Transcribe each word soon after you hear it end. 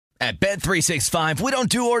At Bet365, we don't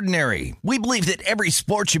do ordinary. We believe that every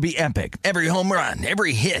sport should be epic. Every home run,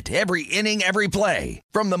 every hit, every inning, every play.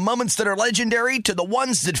 From the moments that are legendary to the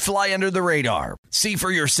ones that fly under the radar. See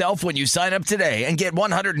for yourself when you sign up today and get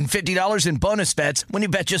 $150 in bonus bets when you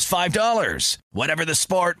bet just $5. Whatever the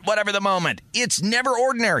sport, whatever the moment, it's never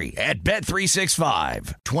ordinary at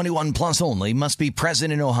Bet365. 21 plus only. Must be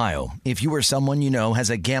present in Ohio. If you or someone you know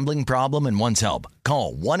has a gambling problem and wants help,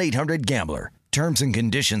 call 1-800-GAMBLER. Terms and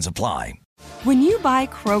conditions apply. When you buy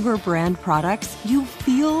Kroger brand products, you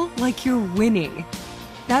feel like you're winning.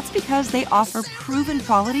 That's because they offer proven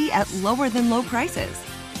quality at lower than low prices.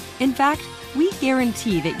 In fact, we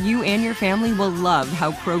guarantee that you and your family will love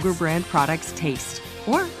how Kroger brand products taste,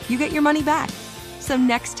 or you get your money back. So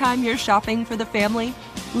next time you're shopping for the family,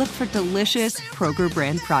 look for delicious Kroger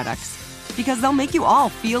brand products, because they'll make you all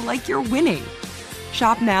feel like you're winning.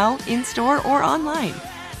 Shop now, in-store, or online.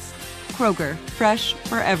 Kroger, fresh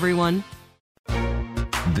for everyone.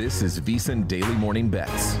 This is VSiN Daily Morning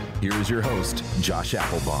Bets. Here is your host, Josh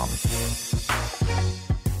Applebaum.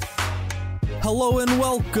 Hello and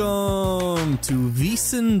welcome to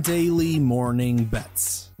VSiN Daily Morning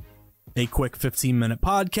Bets, a quick 15-minute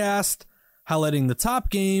podcast highlighting the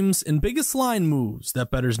top games and biggest line moves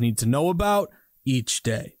that bettors need to know about each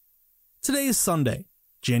day. Today is Sunday,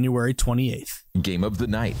 January 28th. Game of the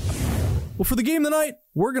night. Well, for the game of the night,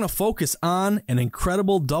 we're going to focus on an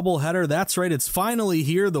incredible doubleheader. That's right, it's finally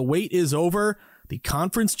here. The wait is over. The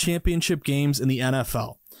conference championship games in the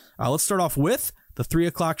NFL. Let's start off with the 3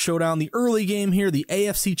 o'clock showdown, the early game here, the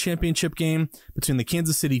AFC championship game between the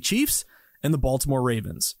Kansas City Chiefs and the Baltimore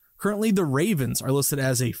Ravens. Currently, the Ravens are listed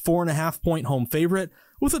as a 4.5-point home favorite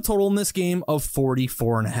with a total in this game of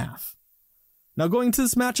 44.5. Now, going into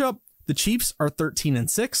this matchup, the Chiefs are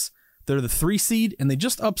 13-6. They're the 3 seed, and they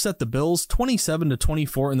just upset the Bills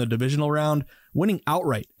 27-24 in the divisional round, winning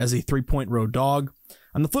outright as a 3-point road dog.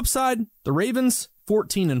 On the flip side, the Ravens,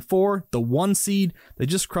 14-4, the 1 seed. They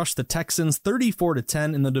just crushed the Texans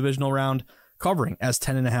 34-10 in the divisional round, covering as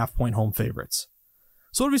 10.5-point home favorites.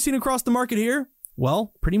 So what have we seen across the market here?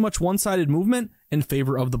 Well, pretty much one-sided movement in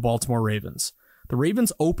favor of the Baltimore Ravens. The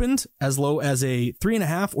Ravens opened as low as a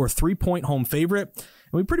 3.5 or 3-point home favorite,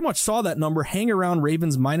 and we pretty much saw that number hang around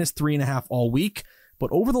Ravens minus 3.5 all week.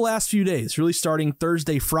 But over the last few days, really starting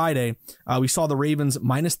Thursday, Friday, we saw the Ravens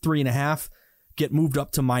minus 3.5 get moved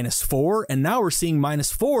up to minus 4, and now we're seeing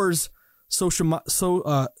minus 4s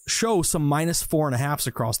show some minus 4.5s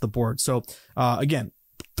across the board. So again,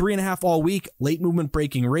 3.5 all week, late movement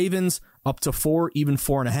breaking Ravens up to 4, even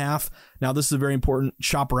 4.5. Now, this is a very important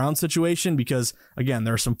shop around situation because, again,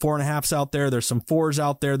 there are some 4.5s out there. There's some 4s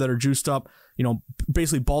out there that are juiced up. You know,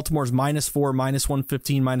 basically Baltimore's minus 4, minus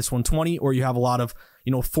 115, minus 120, or you have a lot of,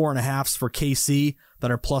 4.5s for KC that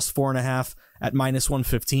are plus 4.5 at minus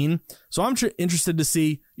 115. So I'm interested to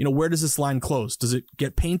see, where does this line close? Does it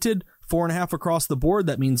get painted 4.5 across the board?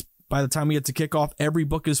 That means by the time we get to kickoff, every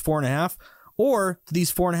book is 4.5. Or do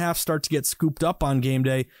these 4.5 start to get scooped up on game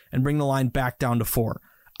day and bring the line back down to 4?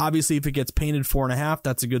 Obviously, if it gets painted 4.5,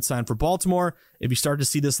 that's a good sign for Baltimore. If you start to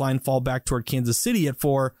see this line fall back toward Kansas City at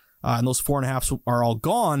 4, and those 4.5s are all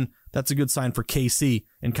gone, that's a good sign for KC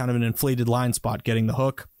and kind of an inflated line spot getting the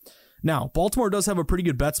hook. Now, Baltimore does have a pretty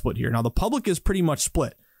good bet split here. Now, the public is pretty much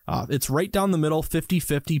split. It's right down the middle,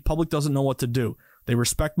 50-50. Public doesn't know what to do. They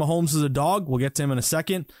respect Mahomes as a dog. We'll get to him in a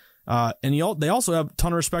second. And they also have a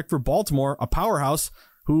ton of respect for Baltimore, a powerhouse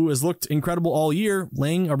who has looked incredible all year,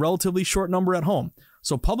 laying a relatively short number at home.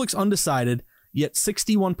 So public's undecided, yet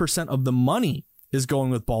 61% of the money is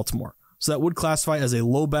going with Baltimore. So that would classify as a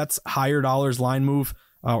low bets, higher dollars line move,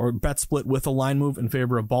 or bet split with a line move in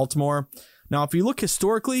favor of Baltimore. Now, if you look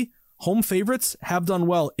historically, home favorites have done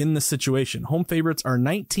well in this situation. Home favorites are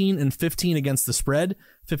 19-15 against the spread,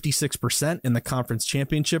 56% in the conference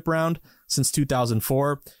championship round since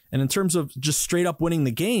 2004. And in terms of just straight up winning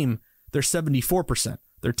the game, they're 74%.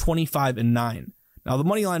 They're 25-9. Now, the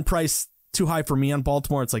money line price, too high for me on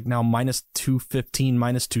Baltimore. It's like now minus 215,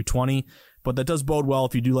 minus 220. But that does bode well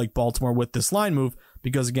if you do like Baltimore with this line move,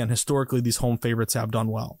 because again, historically, these home favorites have done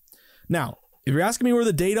well. Now, if you're asking me where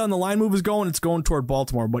the data on the line move is going, it's going toward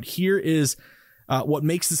Baltimore. But here is what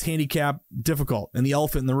makes this handicap difficult and the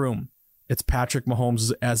elephant in the room. It's Patrick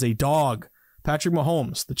Mahomes as a dog. Patrick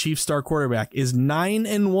Mahomes, the Chiefs star quarterback, is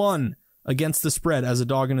 9-1 against the spread as a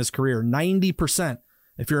dog in his career. 90%.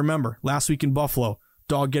 If you remember, last week in Buffalo,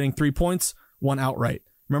 dog getting 3 points, won outright.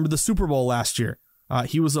 Remember the Super Bowl last year?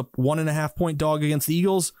 He was a 1.5-point dog against the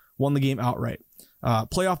Eagles, won the game outright.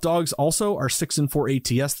 Playoff dogs also are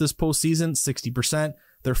 6-4 ATS this postseason, 60%.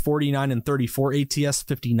 They're 49-34 ATS,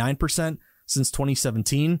 59% since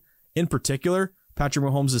 2017. In particular, Patrick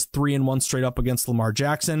Mahomes is 3-1 straight up against Lamar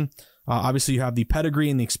Jackson. Obviously, you have the pedigree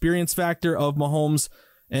and the experience factor of Mahomes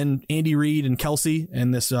and Andy Reid and Kelsey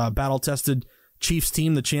and this battle-tested Chiefs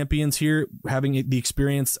team, the champions here, having the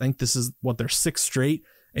experience. I think this is their 6th straight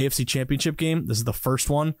AFC Championship game. This is the first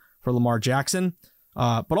one for Lamar Jackson.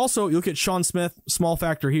 But also, you look at Sean Smith, small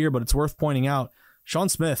factor here, but it's worth pointing out. Sean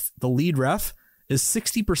Smith, the lead ref, is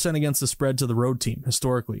 60% against the spread to the road team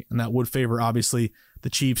historically, and that would favor, obviously, the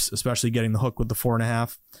Chiefs, especially getting the hook with the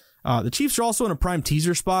 4.5. The Chiefs are also in a prime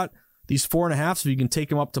teaser spot. These 4.5, so you can take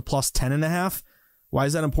them up to plus 10.5. Why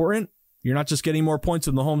is that important? You're not just getting more points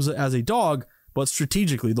with Mahomes as a dog, but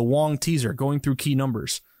strategically, the Wong teaser, going through key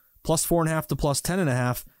numbers. Plus 4.5 to plus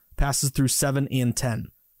 10.5 passes through 7 and 10.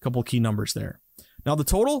 A couple key numbers there. Now, the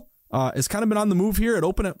total has kind of been on the move here. It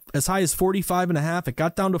opened at as high as 45.5. It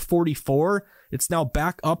got down to 44. It's now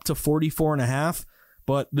back up to 44.5.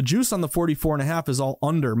 But the juice on the 44.5 is all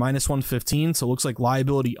under minus 115. So it looks like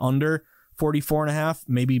liability under 44.5,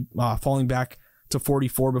 maybe falling back to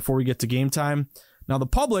 44 before we get to game time. Now, the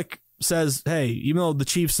public says, hey, even though the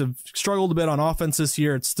Chiefs have struggled a bit on offense this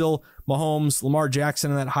year, it's still Mahomes, Lamar Jackson,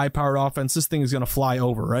 and that high-powered offense. This thing is going to fly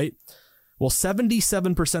over, right? Well,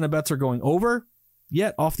 77% of bets are going over,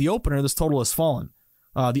 yet off the opener, this total has fallen.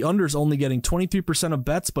 The under is only getting 23% of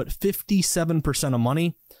bets, but 57% of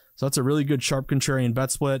money. So that's a really good sharp contrarian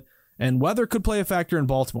bet split. And weather could play a factor in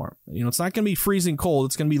Baltimore. It's not going to be freezing cold.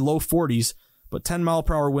 It's going to be low 40s, but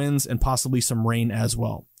 10-mile-per-hour winds and possibly some rain as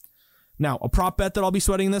well. Now, a prop bet that I'll be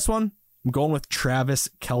sweating this one, I'm going with Travis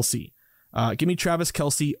Kelce. Give me Travis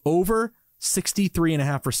Kelce over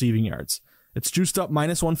 63.5 receiving yards. It's juiced up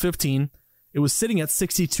minus 115. It was sitting at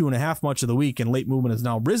 62.5 much of the week, and late movement has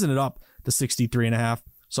now risen it up to 63.5.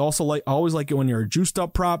 So I always like it when you're a juiced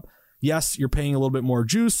up prop. Yes, you're paying a little bit more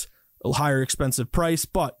juice, a higher expensive price,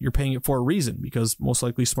 but you're paying it for a reason because most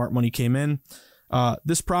likely smart money came in.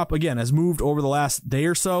 This prop, again, has moved over the last day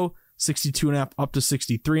or so, 62.5 up to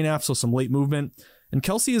 63.5, so some late movement. And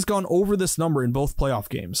Kelce has gone over this number in both playoff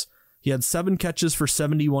games. He had 7 catches for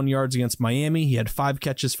 71 yards against Miami. He had 5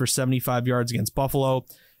 catches for 75 yards against Buffalo.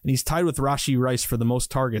 And he's tied with Rashee Rice for the most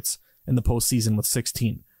targets in the postseason with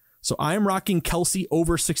 16. So I am rocking Kelce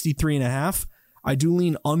over 63.5. I do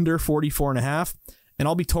lean under 44.5. And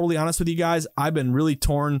I'll be totally honest with you guys, I've been really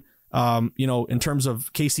torn, in terms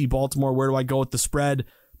of KC Baltimore. Where do I go with the spread?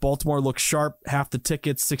 Baltimore looks sharp, half the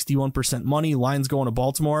tickets, 61% money, lines going to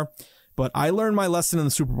Baltimore. But I learned my lesson in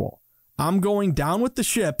the Super Bowl. I'm going down with the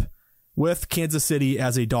ship with Kansas City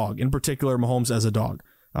as a dog, in particular Mahomes as a dog.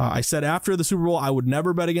 I said after the Super Bowl, I would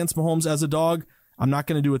never bet against Mahomes as a dog. I'm not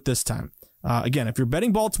going to do it this time. Again, if you're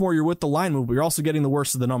betting Baltimore, you're with the line move, but you're also getting the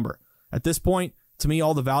worst of the number. At this point, to me,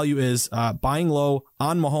 all the value is buying low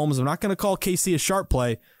on Mahomes. I'm not going to call KC a sharp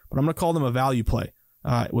play, but I'm going to call them a value play.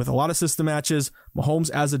 With a lot of system matches, Mahomes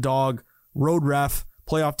as a dog, road ref,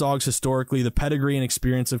 playoff dogs historically, the pedigree and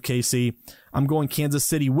experience of KC. I'm going Kansas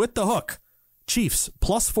City with the hook. Chiefs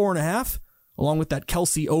plus 4.5, along with that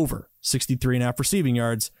Kelce over 63.5 receiving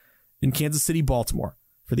yards in Kansas City, Baltimore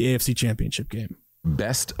for the AFC Championship game.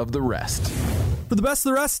 Best of the rest. For the best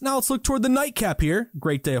of the rest, now let's look toward the nightcap here.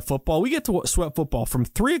 Great day of football. We get to sweat football from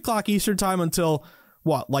 3 o'clock Eastern time until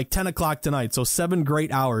 10 o'clock tonight. So 7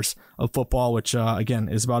 great hours of football, which, again,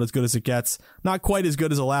 is about as good as it gets. Not quite as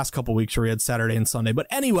good as the last couple weeks where we had Saturday and Sunday. But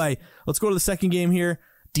anyway, let's go to the second game here.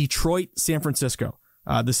 Detroit, San Francisco.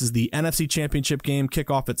 This is the NFC Championship game,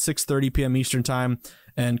 kickoff at 6:30 p.m. Eastern time.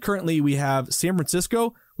 And currently we have San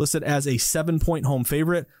Francisco listed as a 7-point home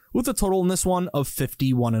favorite with a total in this one of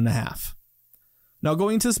 51.5. Now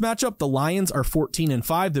going into this matchup, the Lions are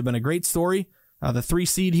 14-5. They've been a great story. The 3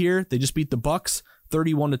 seed here, they just beat the Bucks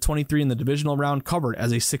 31-23 in the divisional round, covered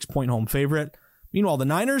as a 6-point home favorite. Meanwhile, the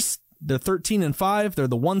Niners, they're 13-5. They're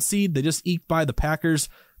the 1 seed. They just eked by the Packers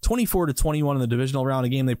 24-21 in the divisional round, a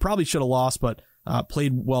game they probably should have lost, but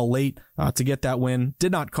played well late to get that win.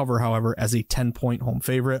 Did not cover, however, as a 10-point home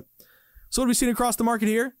favorite. So what have we seen across the market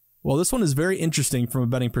here? Well, this one is very interesting from a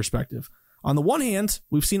betting perspective. On the one hand,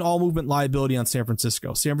 we've seen all movement liability on San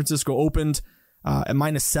Francisco. San Francisco opened at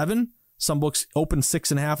 -7. Some books opened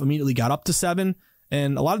 6.5, immediately got up to 7.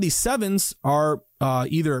 And a lot of these 7s are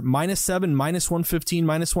either -7, -115,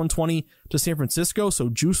 -120 to San Francisco. So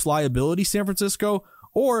juice liability San Francisco,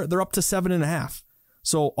 or they're up to 7.5.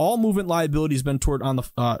 So all movement liability has been toward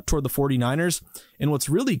the 49ers. And what's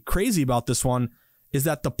really crazy about this one is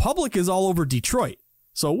that the public is all over Detroit.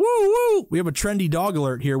 So woo, we have a trendy dog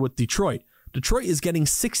alert here with Detroit. Detroit is getting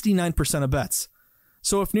 69% of bets.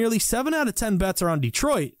 So if nearly 7 out of 10 bets are on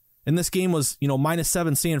Detroit, and this game was,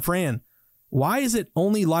 -7 San Fran, why is it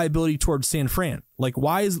only liability towards San Fran? Like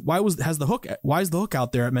why is the hook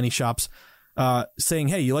out there at many shops? saying,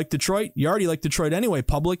 hey, you like Detroit? You already like Detroit anyway.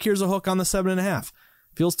 Public, here's a hook on the 7.5.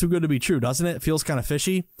 Feels too good to be true, doesn't it? It feels kind of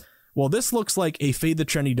fishy. Well, this looks like a fade the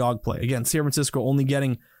trendy dog play. Again, San Francisco only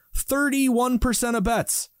getting 31% of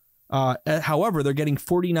bets. However, they're getting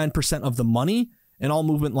 49% of the money, and all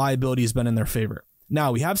movement liability has been in their favor.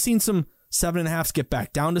 Now, we have seen some 7.5s get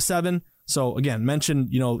back down to 7. So again,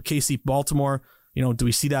 mentioned, KC Baltimore, do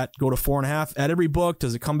we see that go to 4.5 at every book?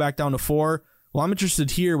 Does it come back down to 4? Well, I'm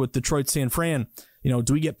interested here with Detroit San Fran.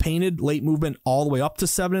 Do we get painted late movement all the way up to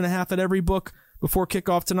 7.5 at every book before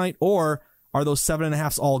kickoff tonight? Or are those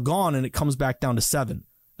 7.5s all gone and it comes back down to 7?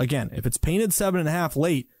 Again, if it's painted 7.5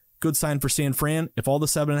 late, good sign for San Fran. If all the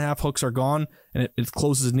 7.5 hooks are gone and it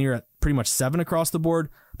closes near at pretty much 7 across the board,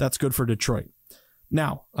 that's good for Detroit.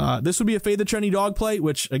 Now, this would be a fade the trendy dog play,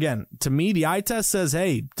 which again, to me, the eye test says,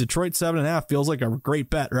 hey, Detroit 7.5 feels like a great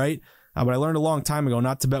bet, right? But I learned a long time ago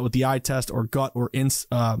not to bet with the eye test or gut or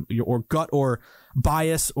gut or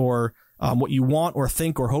bias or what you want or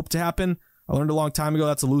think or hope to happen. I learned a long time ago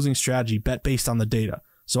that's a losing strategy. Bet based on the data.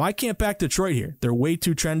 So I can't back Detroit here. They're way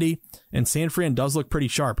too trendy, and San Fran does look pretty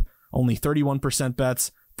sharp. Only 31%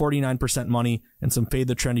 bets, 49% money, and some fade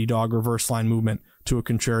the trendy dog reverse line movement to a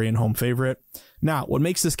contrarian home favorite. Now, what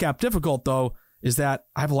makes this cap difficult, though, is that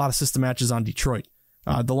I have a lot of system matches on Detroit.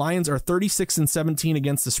 The Lions are 36-17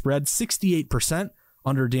 against the spread, 68%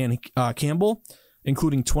 under Dan Campbell,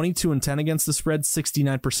 including 22-10 against the spread,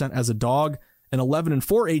 69% as a dog, and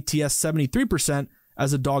 11-4 ATS, 73%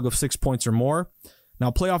 as a dog of 6 points or more. Now,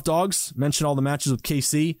 playoff dogs, mention all the matches with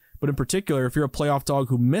KC, but in particular, if you're a playoff dog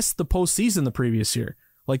who missed the postseason the previous year,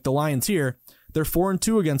 like the Lions here, they're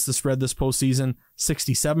 4-2 against the spread this postseason,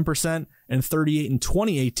 67%, and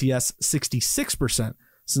 38-20 ATS, 66%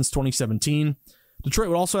 since 2017. Detroit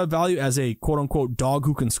would also have value as a quote-unquote dog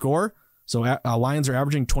who can score. So Lions are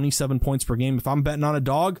averaging 27 points per game. If I'm betting on a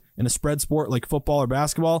dog in a spread sport like football or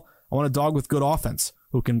basketball, I want a dog with good offense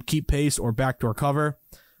who can keep pace or backdoor cover.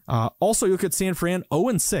 Also, you look at San Fran,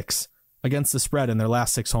 0-6 against the spread in their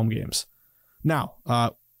last 6 home games. Now,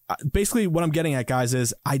 basically what I'm getting at, guys,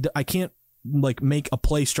 is I can't make a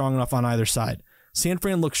play strong enough on either side. San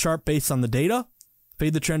Fran looks sharp based on the data,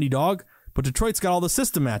 fade the trendy dog, but Detroit's got all the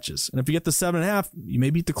system matches. And if you get the 7.5, you may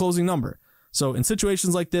beat the closing number. So in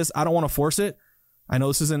situations like this, I don't want to force it. I know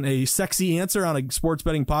this isn't a sexy answer on a sports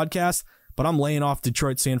betting podcast, but I'm laying off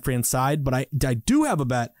Detroit San Fran side. But I do have a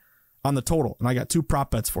bet on the total, and I got 2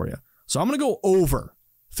 prop bets for you. So I'm going to go over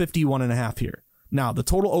 51.5 here. Now, the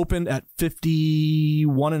total opened at 51.5,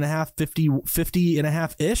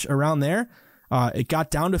 50.5-ish, around there. It got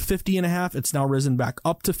down to 50.5. It's now risen back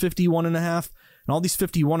up to 51.5. And all these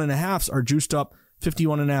 51.5s are juiced up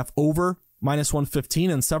 51.5 over, minus 115,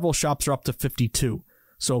 and several shops are up to 52.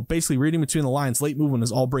 So basically, reading between the lines, late movement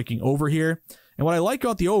is all breaking over here. And what I like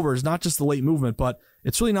about the over is not just the late movement, but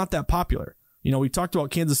it's really not that popular. We talked about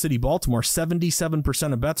Kansas City, Baltimore,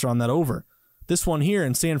 77% of bets are on that over. This one here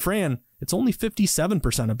in San Fran, it's only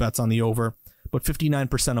 57% of bets on the over, but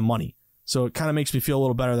 59% of money. So it kind of makes me feel a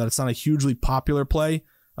little better that it's not a hugely popular play,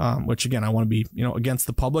 which again, I want to be, against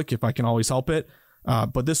the public if I can always help it.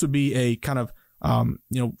 But this would be a kind of,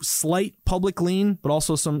 slight public lean, but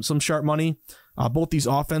also some sharp money. Both these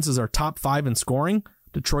offenses are top 5 in scoring.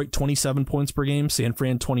 Detroit, 27 points per game. San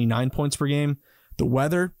Fran, 29 points per game. The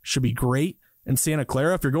weather should be great in Santa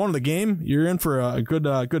Clara. If you're going to the game, you're in for a good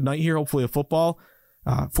night here, hopefully of football.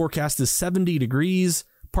 Forecast is 70 degrees,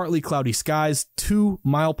 partly cloudy skies, 2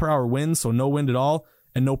 mile-per-hour winds, so no wind at all,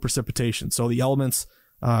 and no precipitation. So the elements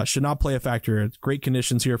should not play a factor. It's great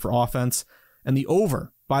conditions here for offense. And the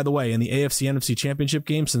over, by the way, in the AFC-NFC Championship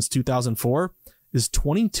game since 2004 is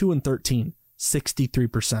 22-13,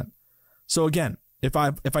 63%. So again, if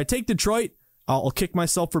I take Detroit, I'll kick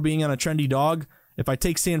myself for being on a trendy dog. If I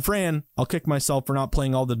take San Fran, I'll kick myself for not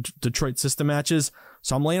playing all the Detroit system matches.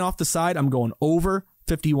 So I'm laying off the side. I'm going over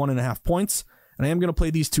 51.5 points, and I am going to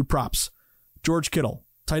play these 2 props. George Kittle,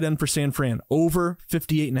 tight end for San Fran, over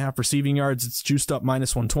 58.5 receiving yards. It's juiced up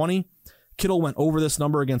minus 120. Kittle went over this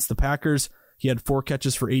number against the Packers. He had 4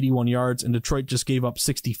 catches for 81 yards, and Detroit just gave up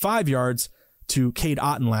 65 yards to Cade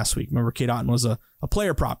Otton last week. Remember, Cade Otton was a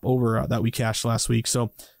player prop over that we cashed last week.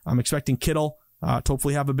 So I'm expecting Kittle to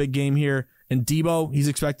hopefully have a big game here. And Debo, he's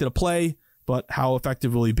expected to play, but how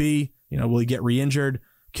effective will he be? Will he get re-injured?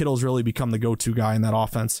 Kittle's really become the go-to guy in that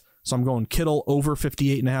offense. So I'm going Kittle over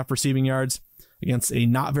 58.5 receiving yards against a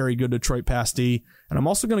not very good Detroit pass D. And I'm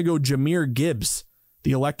also going to go Jahmyr Gibbs,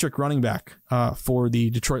 the electric running back for the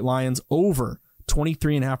Detroit Lions, over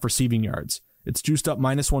 23.5 receiving yards. It's juiced up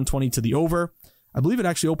minus 120 to the over. I believe it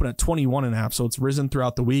actually opened at 21.5, so it's risen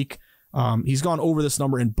throughout the week. He's gone over this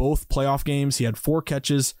number in both playoff games. He had 4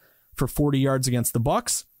 catches for 40 yards against the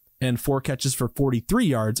Bucks and 4 catches for 43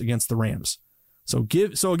 yards against the Rams.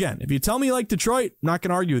 So again, if you tell me like Detroit, I'm not going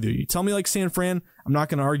to argue with you. You tell me like San Fran, I'm not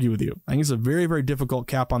going to argue with you. I think it's a very, very difficult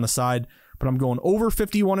cap on the side, but I'm going over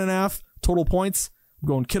 51.5 total points. I'm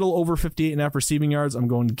going Kittle over 58.5 receiving yards. I'm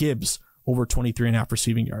going Gibbs over 23.5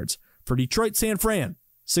 receiving yards. For Detroit, San Fran,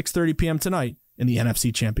 6:30 p.m. tonight in the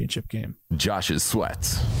NFC Championship game. Josh's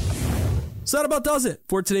Sweats. So that about does it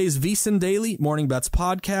for today's VSiN Daily Morning Bets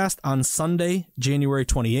podcast on Sunday, January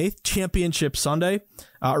 28th, Championship Sunday.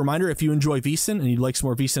 Reminder, if you enjoy VSiN and you'd like some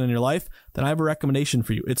more VSiN in your life, then I have a recommendation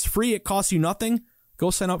for you. It's free. It costs you nothing. Go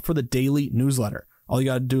sign up for the daily newsletter. All you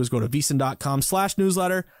got to do is go to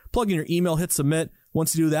VSiN.com/newsletter, plug in your email, hit submit.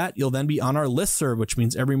 Once you do that, you'll then be on our listserv, which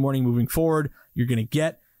means every morning moving forward, you're going to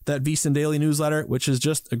get that VSiN Daily newsletter, which is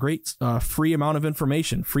just a great free amount of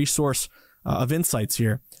information, free source of insights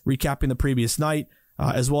here, recapping the previous night,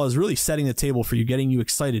 as well as really setting the table for you, getting you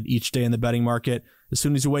excited each day in the betting market. As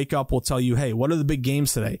soon as you wake up, we'll tell you, hey, what are the big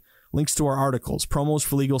games today? Links to our articles, promos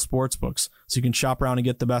for legal sports books, so you can shop around and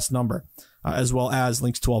get the best number, as well as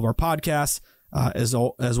links to all of our podcasts, as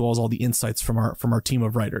well as all the insights from our team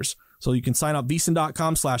of writers. So you can sign up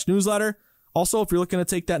VSiN.com/newsletter. Also, if you're looking to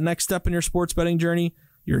take that next step in your sports betting journey,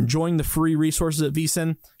 you're enjoying the free resources at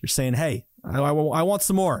VSiN, you're saying, hey, I want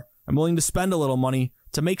some more. I'm willing to spend a little money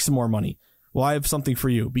to make some more money. Well, I have something for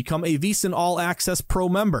you. Become a VSiN All Access Pro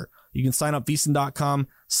member. You can sign up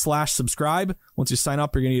VSiN.com/subscribe. Once you sign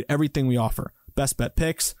up, you're going to get everything we offer. Best bet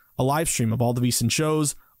picks, a live stream of all the VSiN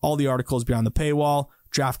shows, all the articles beyond the paywall,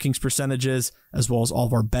 DraftKings percentages, as well as all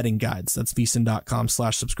of our betting guides. That's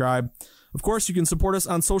VSiN.com/subscribe. Of course, you can support us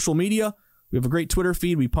on social media. We have a great Twitter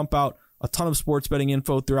feed. We pump out a ton of sports betting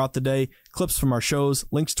info throughout the day, clips from our shows,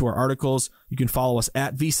 links to our articles. You can follow us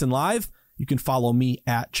at VSiN Live. You can follow me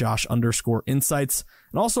at Josh_insights.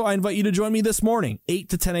 And also, I invite you to join me this morning, 8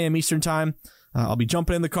 to 10 a.m. Eastern time. I'll be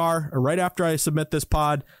jumping in the car right after I submit this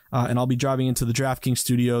pod, and I'll be driving into the DraftKings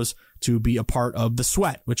studios to be a part of The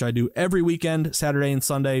Sweat, which I do every weekend, Saturday and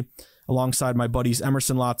Sunday, alongside my buddies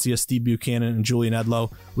Emerson Latzia, Steve Buchanan, and Julian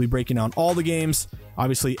Edlow. We'll be breaking down all the games,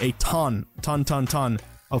 obviously a ton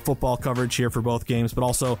of football coverage here for both games, but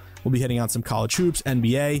also we'll be hitting on some college hoops,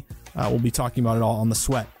 NBA. We'll be talking about it all on The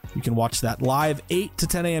Sweat. You can watch that live 8 to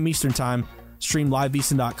 10 a.m. Eastern time, stream live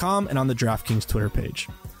VSiN.com and on the DraftKings Twitter page.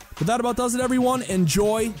 But that about does it, everyone.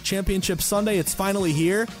 Enjoy Championship Sunday. It's finally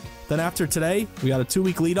here. Then after today, we got a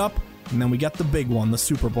 2-week lead up, and then we get the big one, the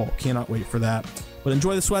Super Bowl. Cannot wait for that. But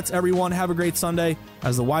enjoy the sweats, everyone. Have a great Sunday.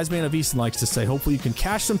 As the wise man of VSiN likes to say, hopefully you can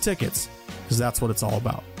cash some tickets, because that's what it's all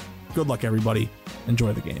about. Good luck, everybody.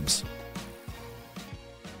 Enjoy the games.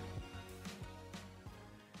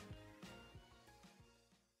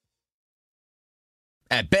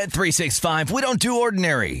 At Bet365, we don't do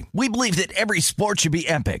ordinary. We believe that every sport should be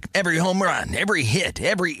epic. Every home run, every hit,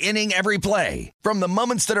 every inning, every play. From the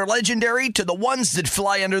moments that are legendary to the ones that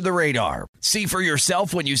fly under the radar. See for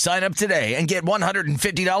yourself when you sign up today and get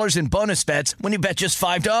 $150 in bonus bets when you bet just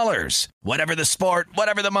 $5. Whatever the sport,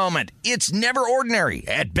 whatever the moment, it's never ordinary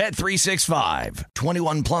at Bet365.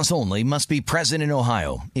 21 plus only. Must be present in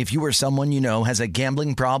Ohio. If you or someone you know has a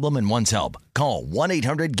gambling problem and wants help, call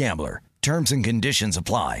 1-800-GAMBLER. Terms and conditions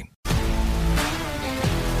apply.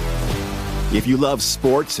 If you love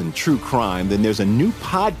sports and true crime, then there's a new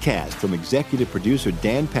podcast from executive producer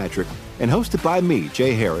Dan Patrick and hosted by me,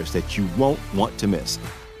 Jay Harris, that you won't want to miss.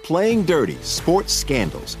 Playing Dirty: Sports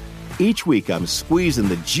Scandals. Each week, I'm squeezing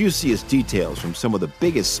the juiciest details from some of the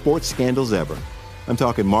biggest sports scandals ever. I'm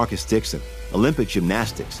talking Marcus Dixon, Olympic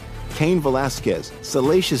gymnastics, Cain Velasquez,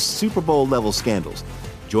 salacious Super Bowl-level scandals.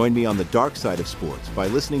 Join me on the dark side of sports by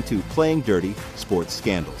listening to Playing Dirty: Sports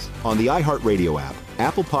Scandals on the iHeartRadio app,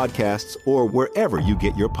 Apple Podcasts, or wherever you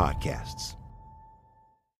get your podcasts.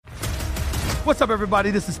 What's up,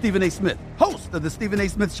 everybody? This is Stephen A. Smith, host of the Stephen A.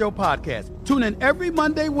 Smith Show podcast. Tune in every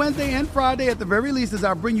Monday, Wednesday, and Friday at the very least as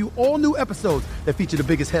I bring you all new episodes that feature the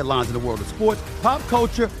biggest headlines in the world of sports, pop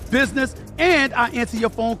culture, business, and I answer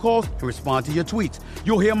your phone calls and respond to your tweets.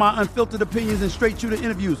 You'll hear my unfiltered opinions and straight-shooter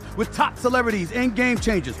interviews with top celebrities and game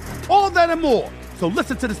changers. All that and more. So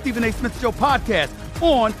listen to the Stephen A. Smith Show podcast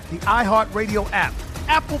on the iHeartRadio app,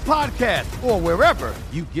 Apple Podcasts, or wherever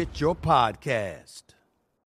you get your podcast.